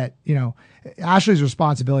that, Ashley's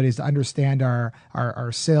responsibility is to understand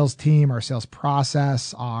our sales team, our sales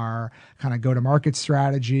process, our kind of go-to-market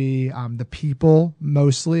strategy, the people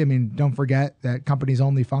mostly. I mean, don't forget that companies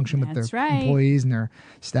only function with their employees and their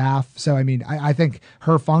staff. So, I mean, I think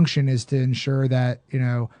her function is to ensure that,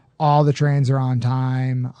 all the trains are on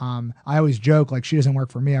time. I always joke, like, she doesn't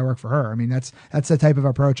work for me, I work for her. I mean, that's the type of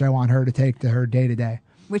approach I want her to take to her day-to-day.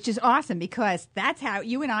 Which is awesome, because that's how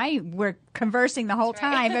you and I were conversing the whole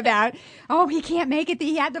time about, he can't make it,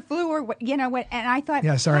 he had the flu, or what, what. And I thought,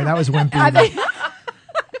 yeah, sorry, that was wimpy.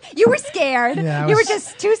 You were scared. Yeah, you were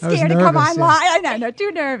just too scared to come online. Yeah. I know,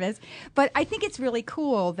 too nervous. But I think it's really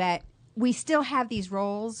cool that we still have these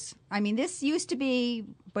roles. I mean, this used to be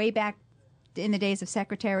way back in the days of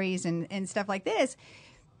secretaries and stuff like this.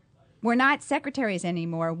 We're not secretaries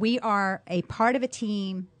anymore. We are a part of a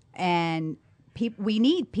team, and we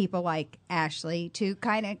need people like Ashley to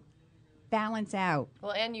kind of balance out.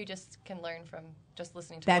 Well, and you just can learn from just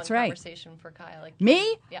listening to one conversation for Kyle. Like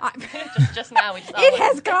me? Yeah. just now. We just it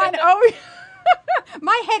has gone.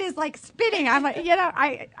 My head is like spinning. I'm like,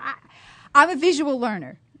 I'm a visual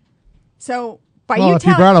learner. So if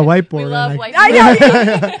you brought a whiteboard, we love whiteboards. I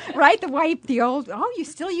know, right? The old. You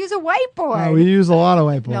still use a whiteboard? No, we use a lot of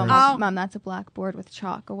whiteboards. No, Mom, that's a blackboard with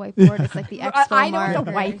chalk. A whiteboard is like the expo I know what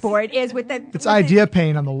the whiteboard is with the. It's idea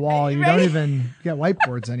paint on the wall. You don't even get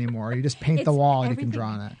whiteboards anymore. You just paint the wall and you can draw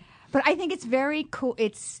on it. But I think it's very cool.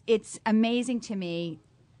 It's amazing to me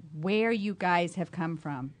where you guys have come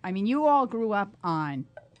from. I mean, you all grew up on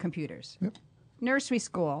computers. Yep. Nursery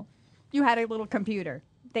school, you had a little computer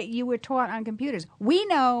that you were taught on computers. We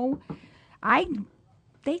know,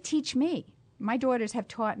 they teach me. My daughters have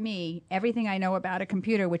taught me everything I know about a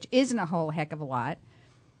computer, which isn't a whole heck of a lot,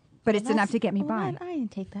 but it's enough to get me by. I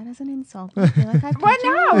didn't take that as an insult. I feel like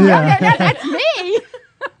no, that's me.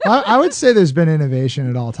 I would say there's been innovation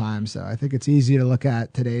at all times, though. I think it's easy to look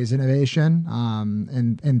at today's innovation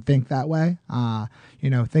and think that way.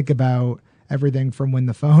 Think about everything from when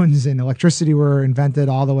the phones and electricity were invented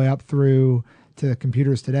all the way up through to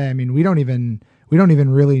computers today. I mean, we don't even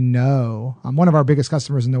really know. One of our biggest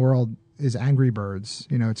customers in the world is Angry Birds.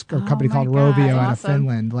 It's a company called Rovio out of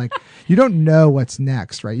Finland. Like, you don't know what's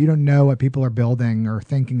next, right? You don't know what people are building or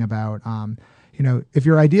thinking about. If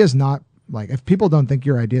your idea is not if people don't think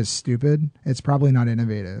your idea is stupid, it's probably not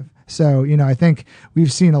innovative. So, I think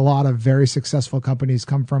we've seen a lot of very successful companies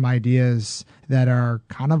come from ideas that are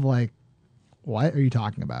kind of like, what are you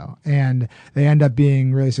talking about? And they end up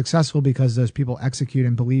being really successful because those people execute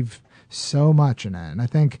and believe so much in it. And I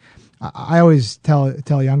think I always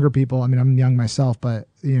tell younger people, I mean, I'm young myself, but,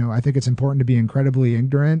 I think it's important to be incredibly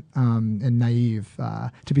ignorant and naive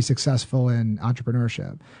to be successful in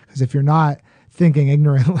entrepreneurship. Because if you're not thinking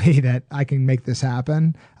ignorantly that I can make this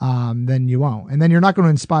happen, then you won't. And then you're not going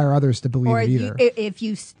to inspire others to believe it either. If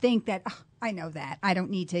you think that, I know that, I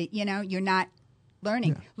don't need to, you're not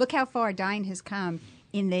learning. Yeah. Look how far Dyn has come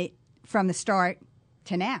from the start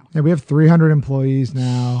to now. Yeah, we have 300 employees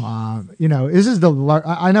now. This is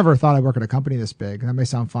I never thought I'd work at a company this big. That may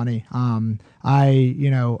sound funny.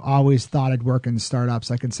 I always thought I'd work in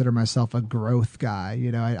startups. I consider myself a growth guy.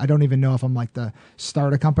 I don't even know if I'm like the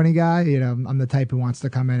start a company guy. I'm the type who wants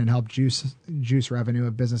to come in and help juice revenue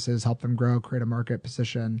of businesses, help them grow, create a market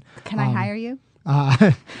position. Can I hire you?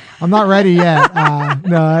 I'm not ready yet.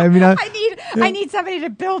 No, I mean, I need somebody to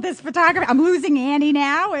build this photography. I'm losing Annie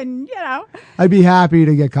now, and I'd be happy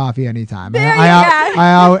to get coffee anytime. There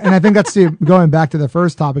and I think that's going back to the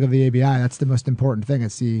first topic of the ABI. That's the most important thing.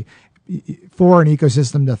 It's for an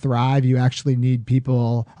ecosystem to thrive, you actually need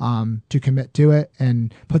people to commit to it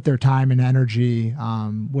and put their time and energy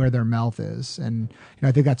where their mouth is. And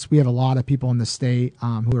I think we have a lot of people in the state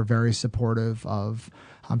who are very supportive of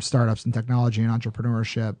startups and technology and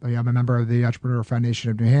entrepreneurship. I'm a member of the Entrepreneur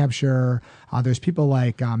Foundation of New Hampshire. There's people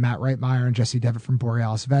like Matt Reitmeyer and Jesse Devitt from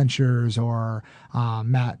Borealis Ventures, or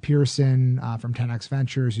Matt Pearson from 10X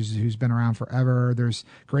Ventures, who's been around forever. There's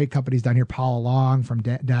great companies down here. Paul Long from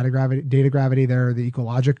Data Gravity. They're the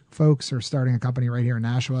Ecologic folks are starting a company right here in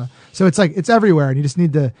Nashua. So it's everywhere, and you just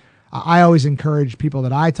need to I always encourage people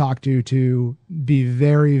that I talk to be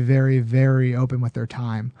very, very, very open with their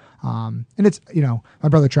time. And it's, my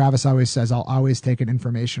brother Travis always says, I'll always take an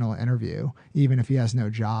informational interview, even if he has no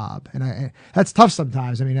job. And that's tough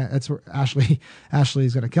sometimes. I mean, that's where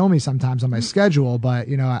Ashley's going to kill me sometimes on my schedule, but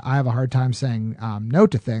I have a hard time saying no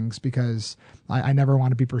to things because I never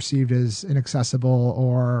want to be perceived as inaccessible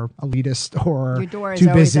or elitist or Your door is too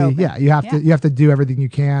always busy. open. Yeah. You have to do everything you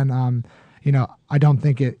can. I don't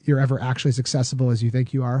think you're ever actually as accessible as you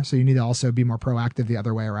think you are. So you need to also be more proactive the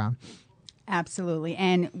other way around. Absolutely.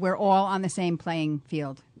 And we're all on the same playing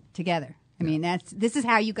field together. I mean, this is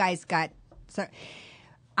how you guys got. So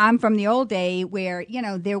I'm from the old day where,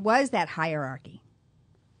 there was that hierarchy.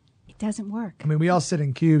 It doesn't work. I mean, we all sit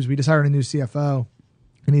in cubes. We just hired a new CFO.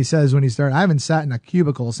 And he says when he started, I haven't sat in a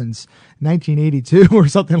cubicle since 1982 or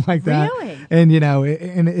something like that. Really? And,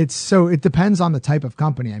 and it depends on the type of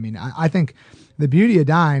company. I mean, I think the beauty of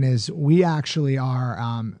Dyn is we actually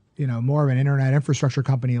are, more of an internet infrastructure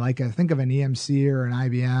company, think of an EMC or an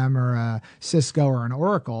IBM or a Cisco or an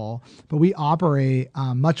Oracle, but we operate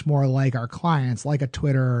much more like our clients, like a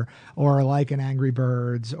Twitter or like an Angry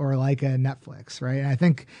Birds or like a Netflix, right? And I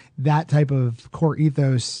think that type of core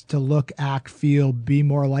ethos to look, act, feel, be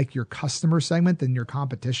more like your customer segment than your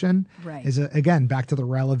competition is, again, back to the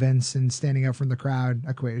relevance and standing out from the crowd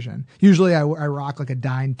equation. Usually I rock like a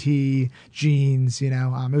Dyn tee, jeans, it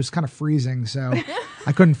was kind of freezing, so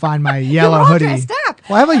I couldn't find my yellow You're all hoodie. dressed up.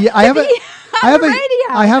 Well,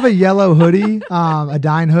 I have a yellow hoodie, a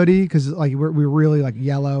Dyn hoodie, because we're really like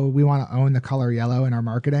yellow. We want to own the color yellow in our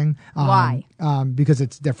marketing. Why? Because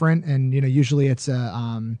it's different, and usually it's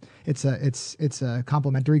a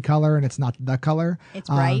complementary color, and it's not the color. It's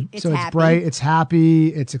bright. It's so happy. It's bright. It's happy.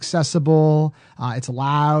 It's accessible. It's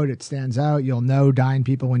loud. It stands out. You'll know Dyn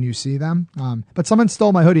people when you see them. But someone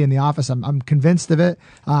stole my hoodie in the office. I'm convinced of it.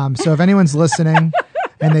 So if anyone's listening.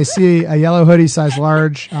 And they see a yellow hoodie size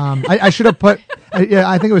large. I should have put.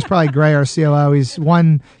 I think it was probably Gray, our COO. He's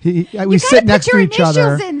one. We sit next to each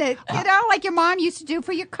other. In it, like your mom used to do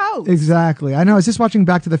for your coat. Exactly. I know. I was just watching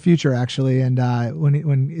Back to the Future actually, and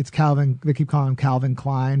when it's Calvin, they keep calling him Calvin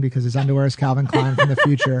Klein because his underwear is Calvin Klein from the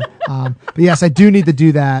future. But yes, I do need to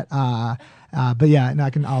do that. But yeah, and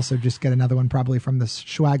I can also just get another one probably from the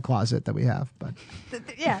swag closet that we have. But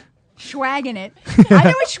yeah. Schwagging it. I know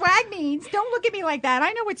what swag means. Don't look at me like that.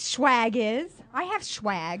 I know what swag is. I have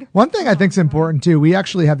swag. One thing I think is important too, we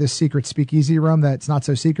actually have this secret speakeasy room that's not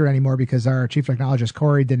so secret anymore because our chief technologist,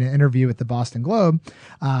 Corey, did an interview with the Boston Globe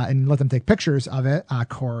and let them take pictures of it,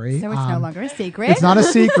 Corey. So it's no longer a secret. It's not a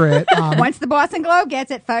secret. Once the Boston Globe gets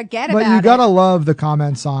it, forget about it. But you got to love the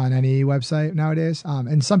comments on any website nowadays.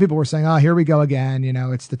 And some people were saying, oh, here we go again.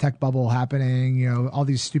 It's the tech bubble happening, all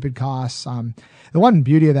these stupid costs. The one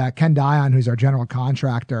beauty of that, Ken Dyn, who's our general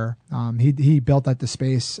contractor, he built at the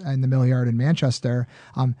space in the Mill Yard in Manchester.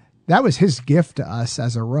 That was his gift to us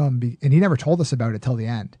as a room, and he never told us about it till the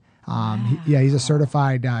end. He's a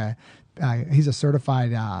certified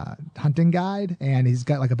hunting guide, and he's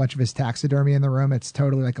got like a bunch of his taxidermy in the room. It's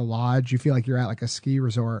totally like a lodge. You feel like you're at like a ski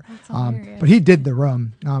resort. But he did the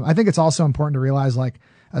room. I think it's also important to realize like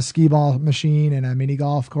a skee ball machine and a mini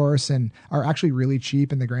golf course and are actually really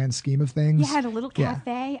cheap in the grand scheme of things. You had a little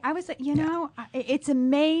cafe. I was, it's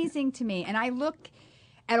amazing to me. And I look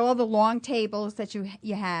at all the long tables that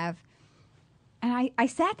you have, and I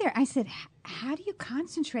sat there. I said, how do you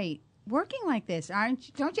concentrate working like this?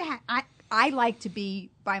 Don't you have? I like to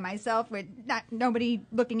be by myself with nobody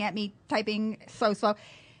looking at me typing so slow.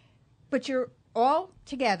 But you're all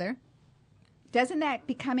together. Doesn't that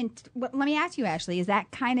become, let me ask you, Ashley, is that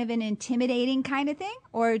kind of an intimidating kind of thing?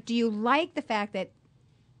 Or do you like the fact that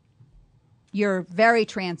you're very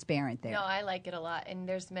transparent there? No, I like it a lot. And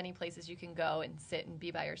there's many places you can go and sit and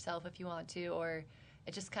be by yourself if you want to, or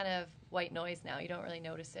it's just kind of white noise now. You don't really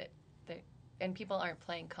notice it. And people aren't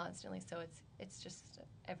playing constantly, so it's just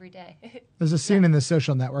every day. There's a scene in the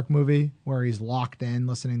Social Network movie where he's locked in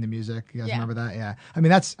listening to music. You guys remember that? Yeah. I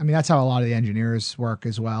mean that's how a lot of the engineers work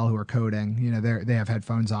as well who are coding. They have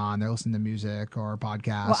headphones on, they're listening to music or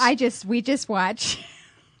podcasts. Well, we just watched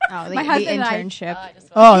the husband internship.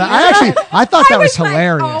 I thought that was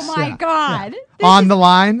hilarious. Oh my God. Yeah. On the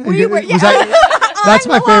line? That's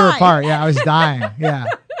my favorite part. Yeah, I was dying. Yeah.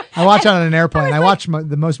 I watch it on an airplane. I watch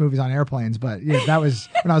the most movies on airplanes, but that was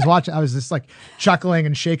when I was watching. I was just like chuckling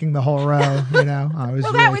and shaking the whole row.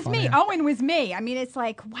 That was me. Owen was me. I mean, it's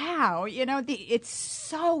like wow. It's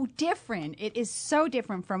so different. It is so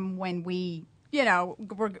different from when we,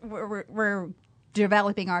 we're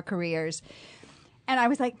developing our careers. And I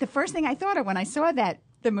was like, the first thing I thought of when I saw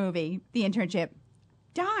the movie, The Internship,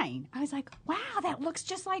 Dyn. I was like, wow, that looks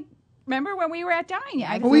just like Remember when we were at Dyn?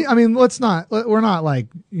 I mean, we're not like,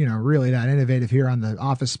 really that innovative here on the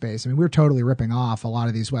office space. I mean, we're totally ripping off a lot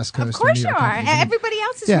of these West Coast. Of course and New you York are. companies. Everybody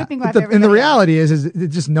else is ripping off everybody. And the reality is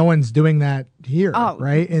it's just no one's doing that here,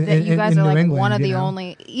 right? You guys are New like England, one of the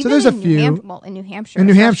only. Even so there's a few. In New Hampshire. In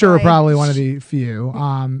New Hampshire, we're probably one of the few.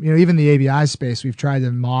 Even the ABI space, we've tried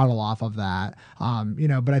to model off of that.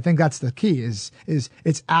 But I think that's the key is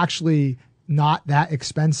it's actually not that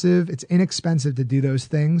expensive. It's inexpensive to do those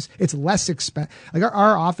things. It's less expensive. Like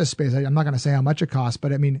our office space, I'm not going to say how much it costs,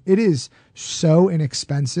 but I mean, it is so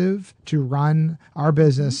inexpensive to run our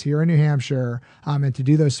business here in New Hampshire and to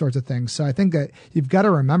do those sorts of things. So I think that you've got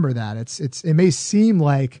to remember that it may seem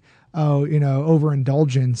like,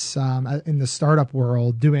 overindulgence in the startup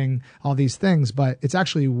world doing all these things, but it's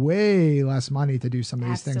actually way less money to do some of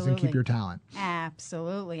these things and keep your talent.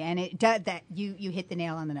 Absolutely. And it does that. You hit the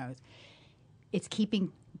nail on the nose. It's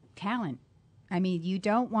keeping talent. I mean, you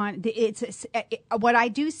don't want what I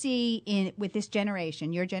do see with this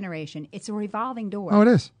generation, your generation. It's a revolving door. Oh, it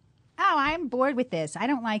is. Oh, I'm bored with this. I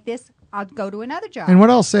don't like this. I'll go to another job. And what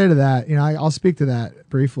I'll say to that, I'll speak to that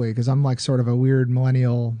briefly because I'm like sort of a weird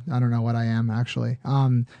millennial. I don't know what I am actually.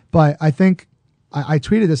 But I think I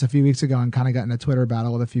tweeted this a few weeks ago and kind of got in a Twitter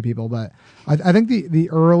battle with a few people. But I think the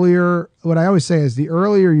earlier, what I always say is the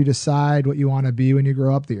earlier you decide what you want to be when you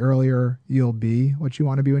grow up, the earlier you'll be what you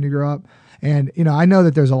want to be when you grow up. And, I know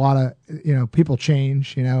that there's a lot of, people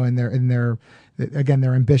change, and their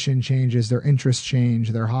ambition changes, their interests change,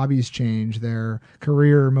 their hobbies change, their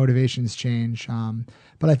career motivations change.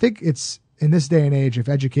 But I think it's, in this day and age, if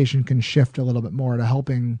education can shift a little bit more to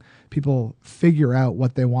helping people figure out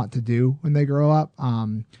what they want to do when they grow up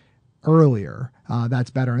earlier, that's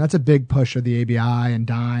better. And that's a big push of the ABI and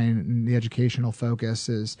Dyn and the educational focus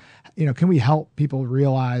is, can we help people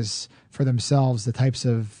realize for themselves the types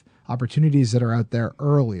of opportunities that are out there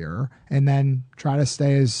earlier and then try to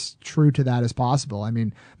stay as true to that as possible. I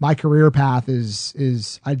mean, my career path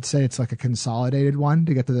is I'd say it's like a consolidated one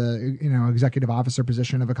to get to the, executive officer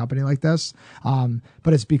position of a company like this.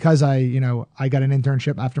 But it's because I got an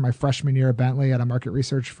internship after my freshman year at Bentley at a market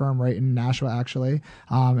research firm right in Nashua, actually.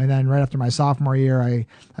 And then right after my sophomore year,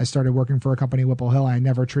 I started working for a company, Whipple Hill. I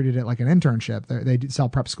never treated it like an internship. They sell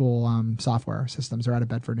prep school software systems. They're out of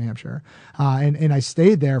Bedford, New Hampshire. And I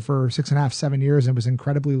stayed there for 6.5, 7 years and was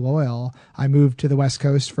incredibly loyal. I moved to the West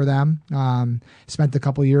Coast for them, spent a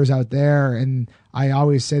couple years out there. And I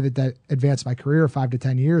always say that advanced my career 5 to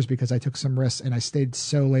 10 years because I took some risks and I stayed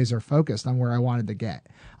so laser focused on where I wanted to get.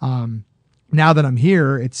 Now that I'm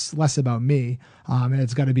here, it's less about me, and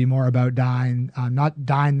it's got to be more about Dyn, not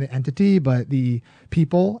Dyn the entity, but the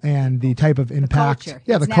people and the type of impact. The culture.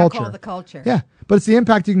 Yeah, it's the now culture. Called the culture. Yeah, but it's the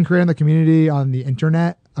impact you can create on the community, on the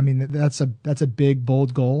internet. I mean, that's a big,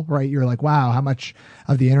 bold goal, right? You're like, wow, how much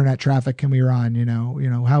of the internet traffic can we run?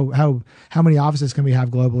 How many offices can we have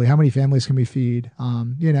globally? How many families can we feed?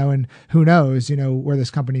 And who knows, where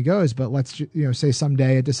this company goes? But let's, say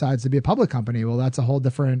someday it decides to be a public company. Well, that's a whole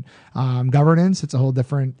different governance. It's a whole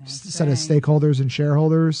different set of stakeholders and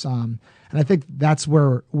shareholders. And I think that's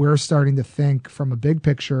where we're starting to think from a big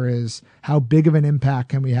picture is how big of an impact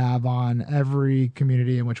can we have on every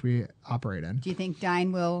community in which we operate in. Do you think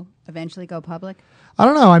Dyn will eventually go public? I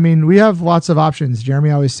don't know. I mean, we have lots of options.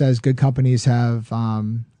 Jeremy always says good companies have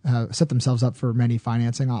set themselves up for many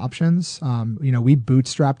financing options. We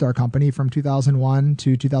bootstrapped our company from 2001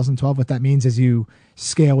 to 2012. What that means is you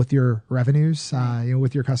scale with your revenues,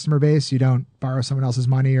 with your customer base. You don't borrow someone else's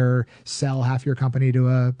money or sell half your company to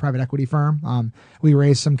a private equity firm. We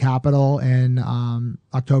raised some capital in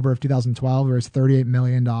October of 2012. It was $38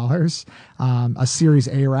 million, a Series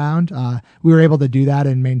A round. We were able to do that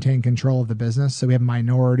and maintain control of the business. So we have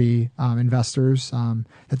minority investors.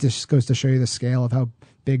 That just goes to show you the scale of how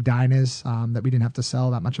big Dyn is, that we didn't have to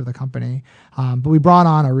sell that much of the company. But we brought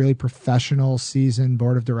on a really professional, seasoned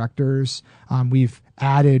board of directors. We've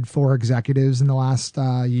added 4 executives in the last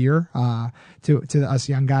year to us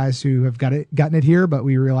young guys who have gotten it here, but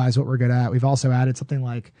we realize what we're good at. We've also added something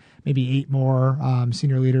like maybe 8 more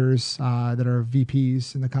senior leaders that are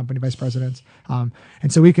VPs in the company, vice presidents. And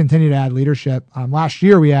so we continue to add leadership. Last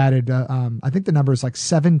year we added, I think the number is like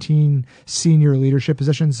 17 senior leadership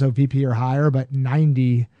positions, so VP or higher, but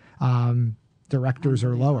 90 directors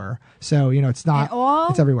or lower. So, it's not,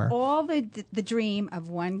 it's everywhere. All the dream of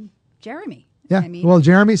one Jeremy. Yeah. I mean, well,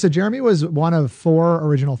 Jeremy was one of 4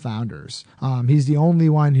 original founders. He's the only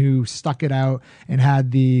one who stuck it out and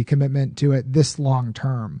had the commitment to it this long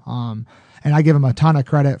term. And I give him a ton of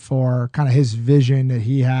credit for kind of his vision that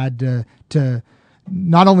he had to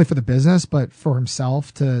not only for the business but for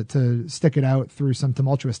himself to stick it out through some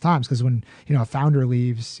tumultuous times. Because when a founder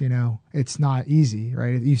leaves, it's not easy,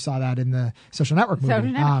 right? You saw that in the Social Network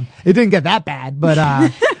movie. It didn't get that bad, but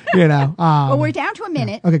well, we're down to a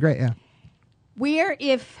minute. Yeah. Okay, great. Yeah. Where,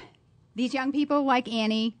 if these young people like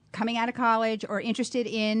Annie coming out of college or interested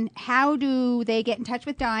in, how do they get in touch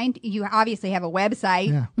with Dyn? You obviously have a website.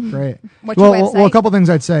 Yeah, great. What's your website? Well, a couple things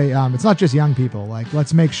I'd say. It's not just young people. Like,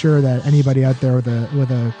 let's make sure that anybody out there with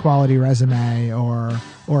a quality resume or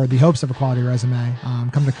the hopes of a quality resume,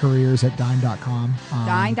 come to careers@dyn.com.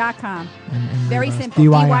 Dyn.com. And very simple.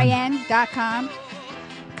 DYN.com.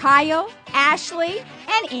 Kyle, Ashley,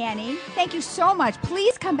 and Annie, thank you so much.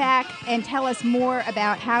 Please come back and tell us more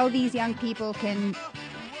about how these young people can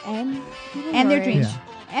end their dreams. Yeah.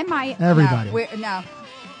 And my everybody.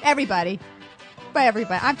 Everybody. But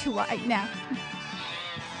everybody. I'm too now.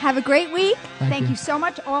 Have a great week. Thank you so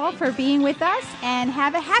much all for being with us, and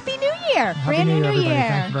have a happy New Year. Happy Brand new everybody. year.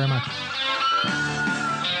 Thank you very much.